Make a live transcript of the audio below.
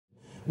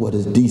what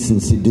does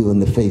decency do in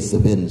the face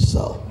of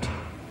insult?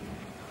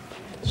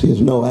 See, it's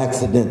no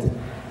accident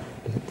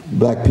that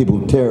black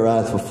people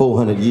terrorized for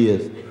 400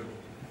 years,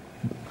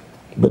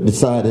 but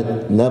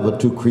decided never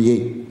to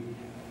create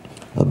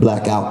a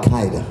black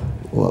Al-Qaeda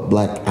or a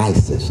black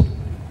ISIS.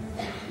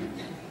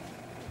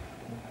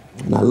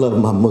 And I love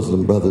my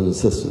Muslim brothers and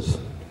sisters.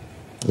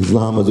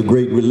 Islam is a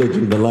great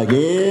religion, but like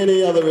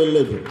any other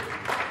religion,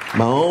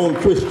 my own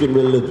Christian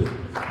religion,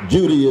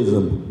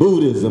 Judaism,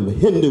 Buddhism,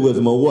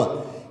 Hinduism, or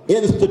what?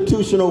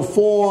 Institutional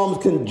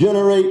forms can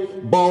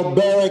generate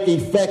barbaric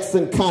effects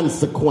and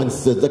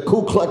consequences. The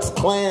Ku Klux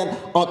Klan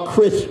are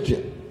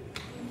Christian.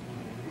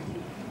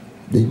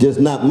 They're just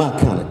not my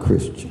kind of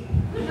Christian.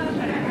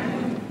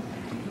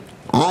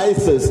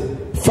 ISIS,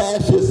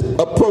 fascist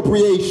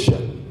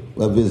appropriation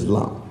of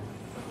Islam.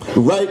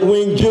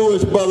 Right-wing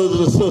Jewish brothers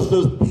and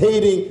sisters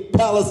hating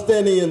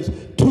Palestinians,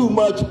 too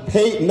much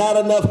hate, not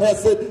enough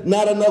hesed,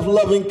 not enough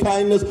loving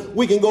kindness.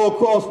 We can go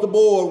across the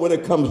board when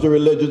it comes to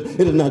religion.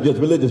 It is not just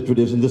religious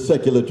traditions, the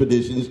secular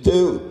traditions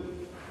too.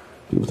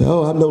 People say,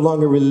 oh, I'm no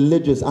longer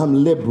religious, I'm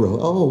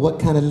liberal. Oh, what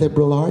kind of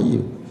liberal are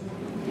you?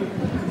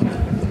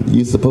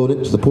 You support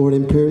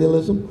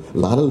imperialism? A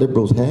lot of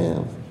liberals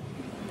have.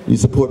 You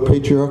support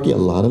patriarchy? A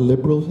lot of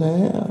liberals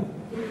have.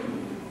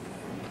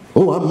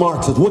 Oh, I'm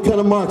Marxist. What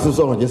kind of Marxist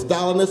are you?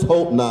 Stalinist?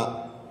 Hope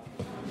not.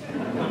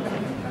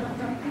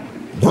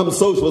 I'm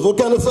socialist. What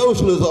kind of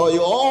socialist are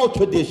you? All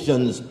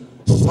traditions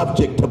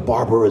subject to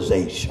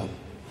barbarization.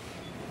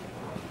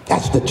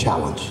 That's the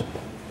challenge.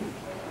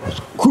 It's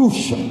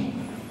crucial.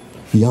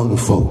 Young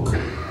folk,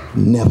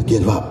 never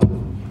give up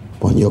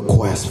on your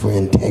quest for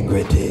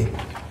integrity,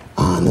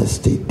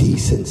 honesty,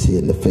 decency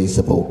in the face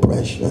of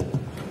oppression,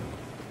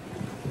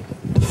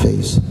 in the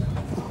face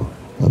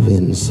of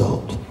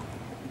insult,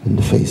 in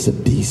the face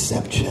of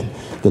deception.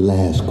 The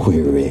last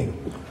query,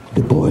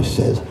 Du Bois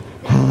says,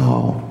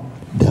 how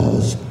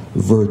does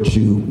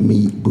virtue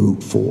meet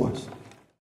brute force?